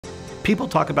People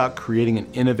talk about creating an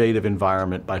innovative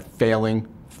environment by failing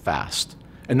fast.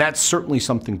 And that's certainly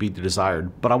something to be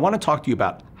desired, but I want to talk to you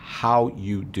about how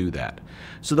you do that.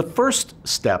 So the first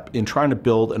step in trying to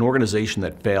build an organization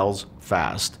that fails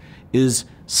fast is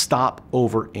stop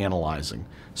overanalyzing.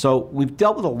 So we've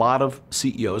dealt with a lot of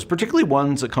CEOs, particularly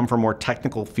ones that come from more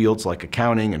technical fields like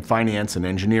accounting and finance and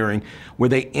engineering, where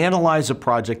they analyze a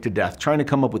project to death, trying to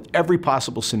come up with every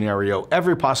possible scenario,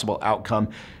 every possible outcome,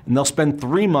 and they'll spend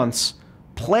 3 months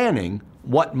planning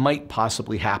what might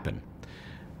possibly happen.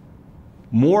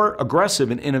 More aggressive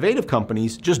and innovative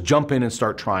companies just jump in and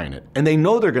start trying it. And they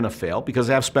know they're going to fail because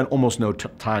they have spent almost no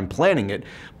time planning it,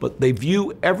 but they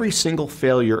view every single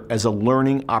failure as a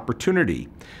learning opportunity.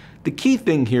 The key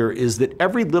thing here is that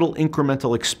every little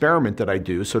incremental experiment that I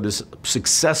do, so this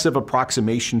successive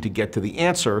approximation to get to the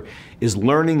answer, is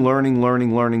learning,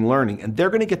 and they're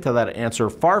going to get to that answer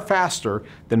far faster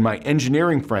than my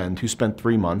engineering friend who spent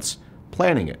 3 months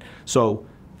planning it. So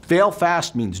fail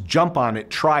fast means jump on it,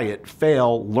 try it,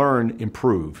 fail, learn,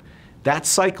 improve. That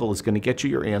cycle is going to get you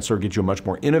your answer, get you a much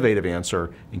more innovative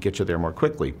answer, and get you there more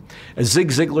quickly. As Zig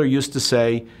Ziglar used to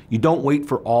say, you don't wait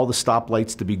for all the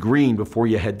stoplights to be green before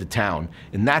you head to town.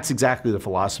 And that's exactly the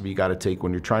philosophy you got to take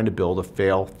when you're trying to build a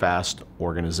fail-fast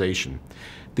organization.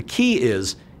 The key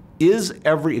is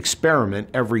every experiment,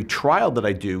 every trial that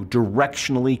I do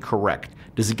directionally correct?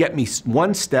 Does it get me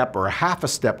 1 step or a half a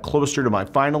step closer to my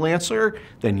final answer?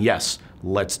 Then yes,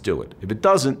 let's do it. If it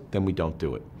doesn't, then we don't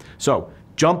do it. So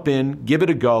jump in, give it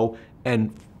a go,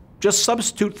 and just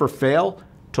substitute for fail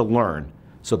to learn.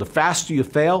 So the faster you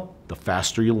fail, the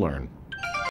faster you learn.